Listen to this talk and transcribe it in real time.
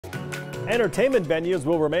Entertainment venues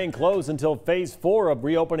will remain closed until phase 4 of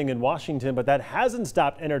reopening in Washington, but that hasn't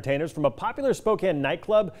stopped entertainers from a popular Spokane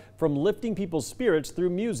nightclub from lifting people's spirits through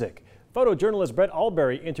music. Photojournalist Brett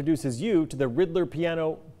Alberry introduces you to the Ridler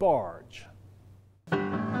Piano Barge. And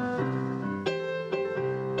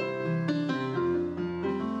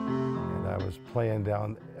I was playing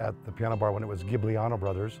down at the piano bar when it was Gibliano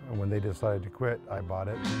Brothers, and when they decided to quit, I bought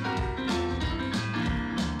it.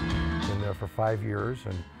 Been there for 5 years,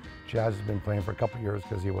 and Jazz has been playing for a couple years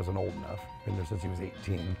because he wasn't old enough. Been there since he was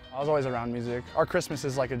 18. I was always around music. Our Christmas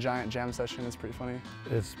is like a giant jam session. It's pretty funny.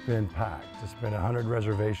 It's been packed. It's been 100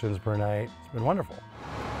 reservations per night. It's been wonderful.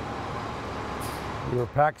 We were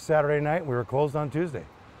packed Saturday night. We were closed on Tuesday.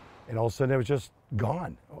 And all of a sudden it was just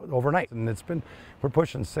gone overnight. And we're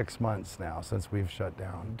pushing 6 months now since we've shut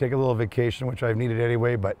down. Take a little vacation, which I've needed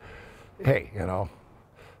anyway, but hey, you know,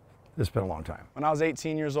 it's been a long time. When I was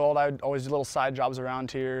 18 years old, I would always do little side jobs around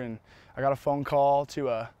here, and I got a phone call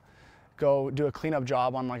to go do a cleanup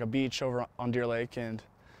job on like a beach over on Deer Lake, and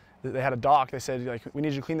they had a dock. They said, like, we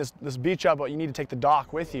need you to clean this beach up, but you need to take the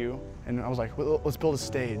dock with you. And I was like, well, let's build a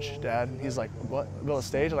stage, Dad. And he's like, what? Build a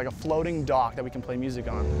stage? Like a floating dock that we can play music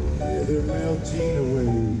on. And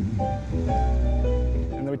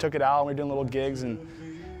then we took it out, and we were doing little gigs, and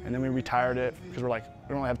then we retired it because we're like,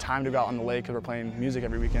 we don't really have time to go out on the lake because we're playing music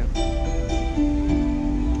every weekend.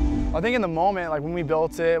 I think in the moment, like when we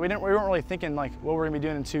built it, we weren't really thinking like what we're gonna be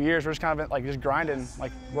doing in 2 years. We're just kind of like just grinding,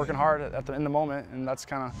 like working hard in the moment, and that's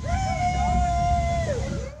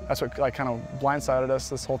what like kind of blindsided us.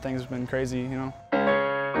 This whole thing's been crazy, you know.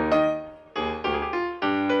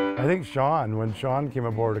 I think when Sean came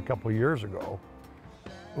aboard a couple years ago,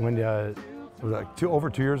 when it was like over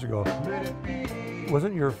 2 years ago,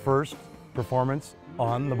 wasn't your first performance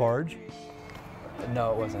on the barge?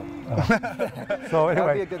 No, it wasn't. So anyway, that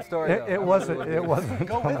would be a good story. It wasn't. It wasn't.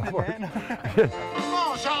 Go with it, man.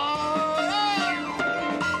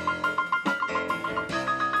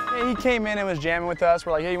 He came in and was jamming with us.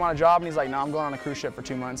 We're like, hey, you want a job? And he's like, no, I'm going on a cruise ship for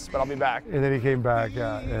 2 months, but I'll be back. And then he came back,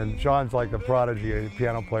 yeah. And Sean's like the prodigy, a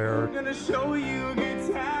piano player. I'm gonna show you a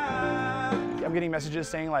good time. I'm getting messages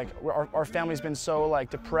saying like our family's been so like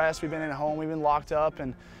depressed. We've been at home. We've been locked up,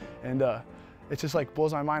 and it just like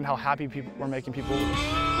blows my mind how happy we're making people.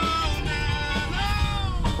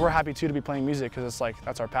 We're happy too to be playing music because it's like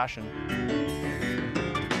that's our passion.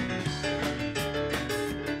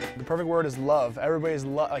 The perfect word is love. Everybody's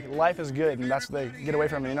like life is good, and that's what they get away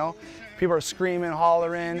from it. You know, people are screaming,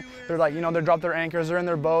 hollering. They're like, you know, they drop their anchors. They're in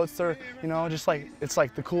their boats. They're, you know, just like it's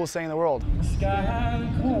like the coolest thing in the world.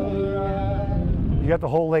 You got the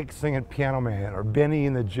whole lake singing Piano Man or Benny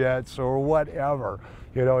and the Jets or whatever.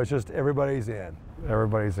 You know, it's just everybody's in.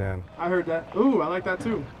 Everybody's in. I heard that. Ooh, I like that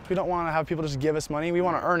too. We don't want to have people just give us money. We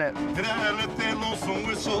want to earn it.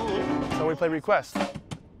 So we play requests.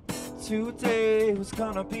 Today was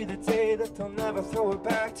gonna be the day that they'll never throw it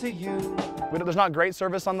back to you. There's not great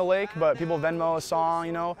service on the lake, but people Venmo a song,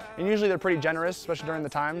 you know, and usually they're pretty generous, especially during the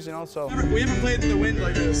times, you know, so. We haven't played in the wind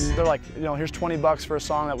like this. They're like, you know, here's 20 bucks for a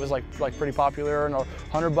song that was like pretty popular, and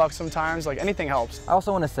 100 bucks sometimes, like anything helps. I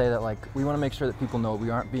also want to say that like we want to make sure that people know we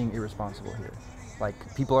aren't being irresponsible here. Like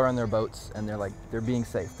people are on their boats and they're being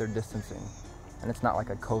safe, they're distancing. And it's not like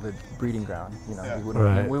a COVID breeding ground, you know. Yeah.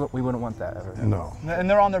 We wouldn't want that ever. No. And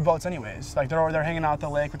they're on their boats anyways. Like they're hanging out at the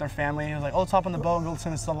lake with their family. It's like, oh, let's hop on the boat and go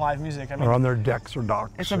listen to some live music. I mean, or on their decks or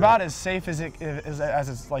docks. It's about as safe as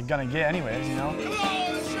it's like gonna get anyways, you know.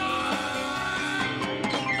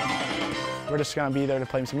 We're just gonna be there to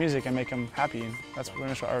play some music and make them happy. That's pretty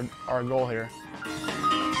much our goal here.